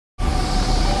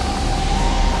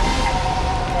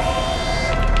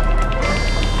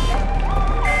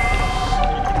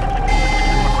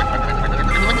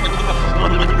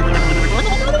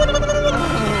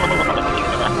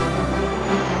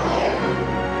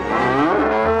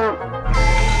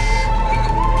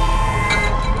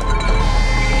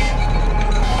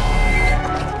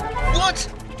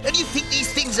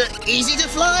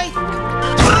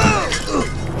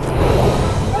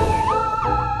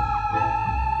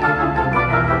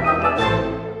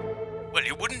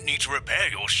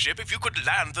repair your ship if you could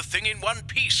land the thing in one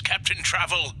piece, Captain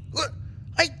Travel. Well,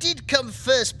 I did come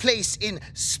first place in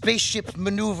Spaceship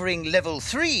Maneuvering Level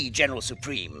 3, General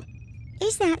Supreme.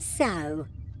 Is that so?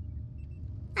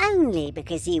 Only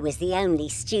because he was the only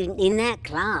student in that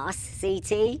class,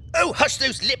 CT. Oh, hush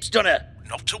those lips, Donna!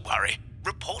 Not to worry.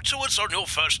 Report to us on your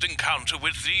first encounter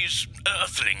with these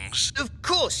Earthlings. Of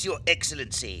course, Your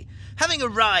Excellency. Having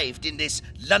arrived in this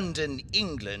London,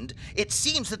 England, it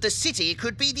seems that the city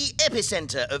could be the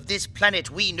epicenter of this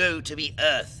planet we know to be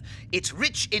Earth. It's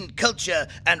rich in culture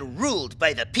and ruled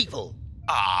by the people.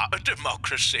 Ah, a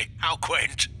democracy. How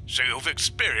quaint. So you've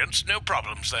experienced no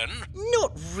problems, then?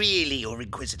 Not really, Your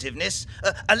Inquisitiveness.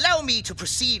 Allow me to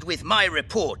proceed with my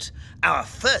report. Our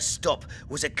first stop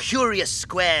was a curious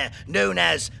square known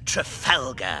as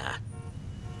Trafalgar.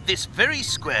 This very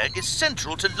square is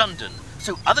central to London,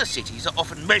 so other cities are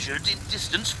often measured in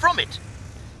distance from it.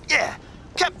 Yeah,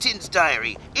 Captain's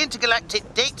Diary,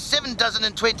 intergalactic date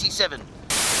 7027.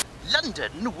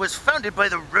 London was founded by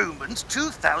the Romans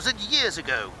 2,000 years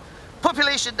ago.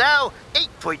 Population now,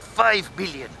 8.5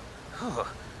 million. Oh,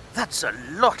 that's a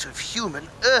lot of human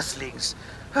Earthlings.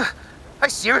 I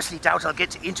seriously doubt I'll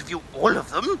get to interview all of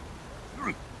them.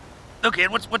 Okay,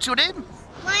 what's your name?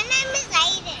 My name is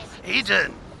Aiden.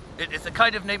 Aiden. It's the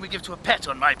kind of name we give to a pet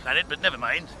on my planet, but never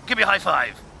mind. Give me a high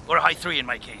five. Or a high three in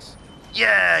my case.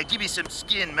 Yeah, give me some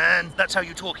skin, man. That's how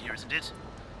you talk here, isn't it?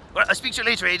 Well, I'll speak to you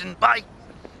later, Aiden. Bye.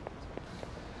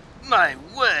 My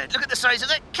word, look at the size of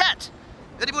that cat.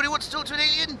 Anybody want to talk to an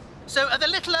alien? So, are the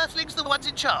little Earthlings the ones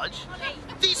in charge?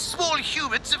 These small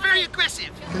humans are very aggressive.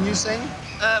 Can you sing?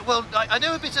 Well, I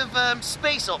know a bit of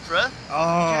space opera.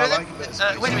 Oh, Do you know I that? like a bit of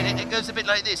space Wait a minute, it goes a bit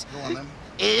like this. Go on,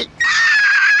 then.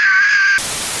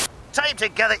 Time to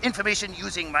gather information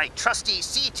using my trusty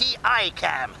CTI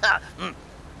cam.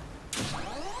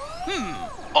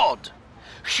 Odd.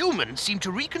 Humans seem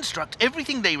to reconstruct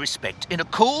everything they respect in a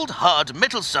cold, hard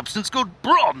metal substance called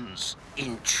bronze.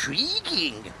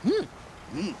 Intriguing.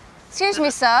 Excuse me,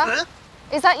 sir.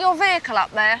 Is that your vehicle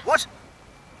up there? What?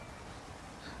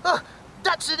 Oh,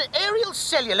 that's an aerial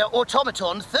cellular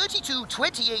automaton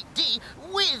 3228D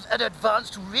with an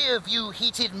advanced rear-view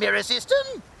heated mirror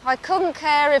system. I couldn't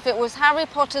care if it was Harry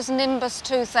Potter's Nimbus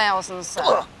 2000, sir.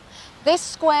 Oh. This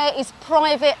square is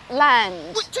private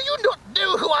land. Wait, do you not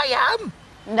know who I am?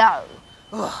 No.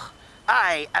 Oh,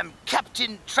 I am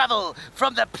Captain Travel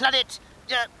from the planet...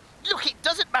 look, it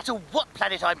doesn't matter what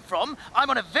planet I'm from.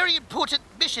 I'm on a very important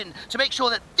mission to make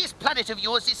sure that this planet of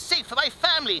yours is safe for my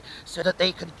family so that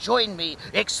they can join me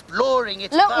exploring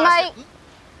its Look, vast... mate,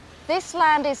 this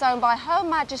land is owned by Her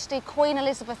Majesty Queen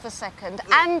Elizabeth II,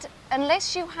 and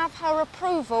unless you have her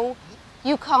approval,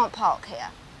 you can't park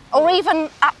here. Or even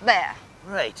up there.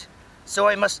 Right. So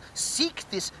I must seek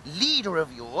this leader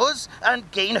of yours and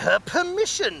gain her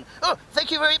permission. Oh,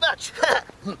 thank you very much.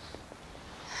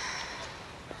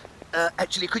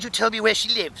 Actually, could you tell me where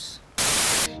she lives?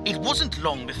 It wasn't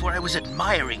long before I was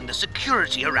admiring the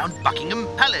security around Buckingham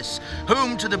Palace,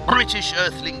 home to the British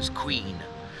Earthlings' Queen.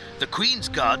 The Queen's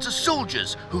Guards are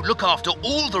soldiers who look after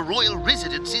all the royal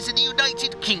residences in the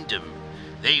United Kingdom.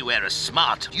 They wear a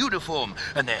smart uniform,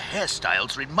 and their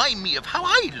hairstyles remind me of how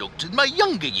I looked in my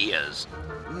younger years.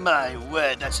 My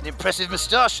word, that's an impressive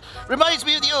moustache. Reminds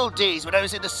me of the old days when I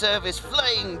was in the service,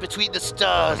 flying between the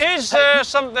stars. Is there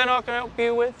something I can help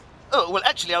you with? Oh, well,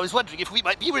 actually, I was wondering if we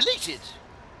might be related.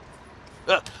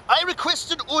 I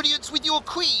request an audience with your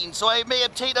queen so I may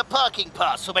obtain a parking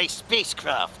pass for my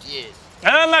spacecraft, yes.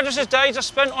 Her Majesty's days are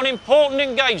spent on important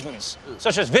engagements,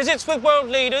 such as visits with world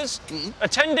leaders,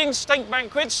 attending state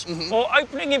banquets, or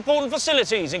opening important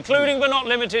facilities, including but not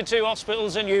limited to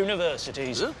hospitals and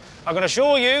universities. I can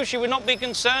assure you she would not be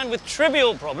concerned with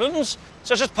trivial problems,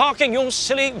 such as parking your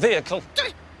silly vehicle.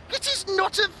 It is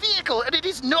not a vehicle, and it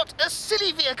is not a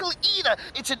silly vehicle either.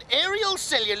 It's an aerial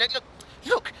cellular...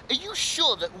 Look, are you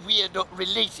sure that we are not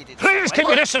related in Please keep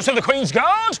your distance to the Queen's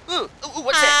Guard!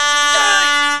 What's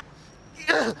that?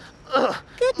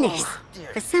 Goodness,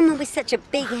 for someone with such a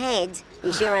big head,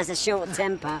 he sure has a short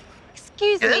temper.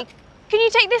 Excuse me, can you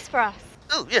take this for us?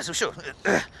 Oh, yes, I'm sure.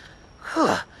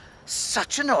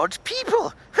 Such an odd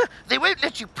people. They won't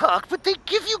let you park, but they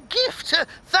give you gifts.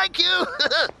 Thank you.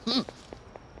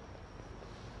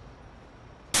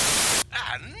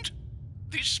 And?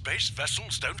 These space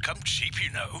vessels don't come cheap,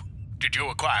 you know. Did you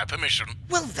acquire permission?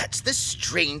 Well, that's the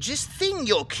strangest thing,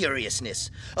 Your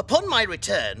Curiousness. Upon my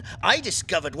return, I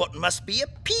discovered what must be a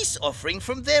peace offering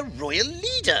from their royal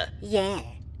leader. Yeah,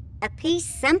 a piece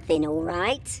something, all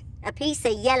right. A piece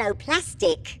of yellow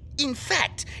plastic. In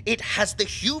fact, it has the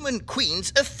human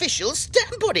queen's official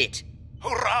stamp on it.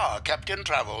 Hurrah, Captain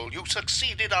Travel. You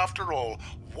succeeded after all.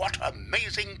 What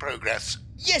amazing progress.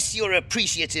 Yes, your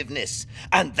appreciativeness.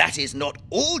 And that is not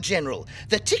all, General.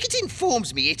 The ticket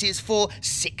informs me it is for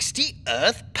 60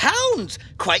 Earth pounds.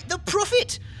 Quite the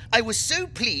profit. I was so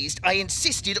pleased I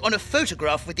insisted on a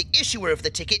photograph with the issuer of the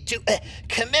ticket to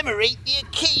commemorate the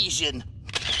occasion.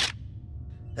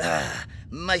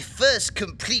 My first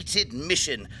completed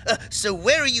mission. So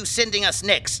where are you sending us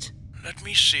next? Let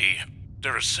me see.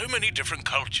 There are so many different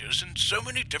cultures and so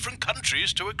many different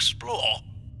countries to explore.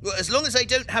 Well, as long as I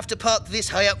don't have to park this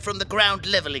high up from the ground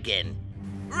level again.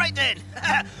 Right then,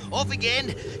 off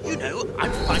again. You know,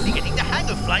 I'm finally getting the hang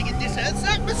of flying in this Earth's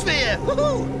atmosphere.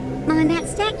 Woohoo! Mind that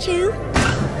statue?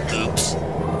 Oops.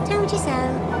 Told you so.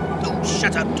 Oh,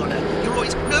 shut up, Donna. You're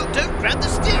always... No, don't grab the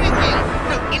steering wheel.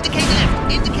 No, indicate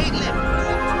left. Indicate left.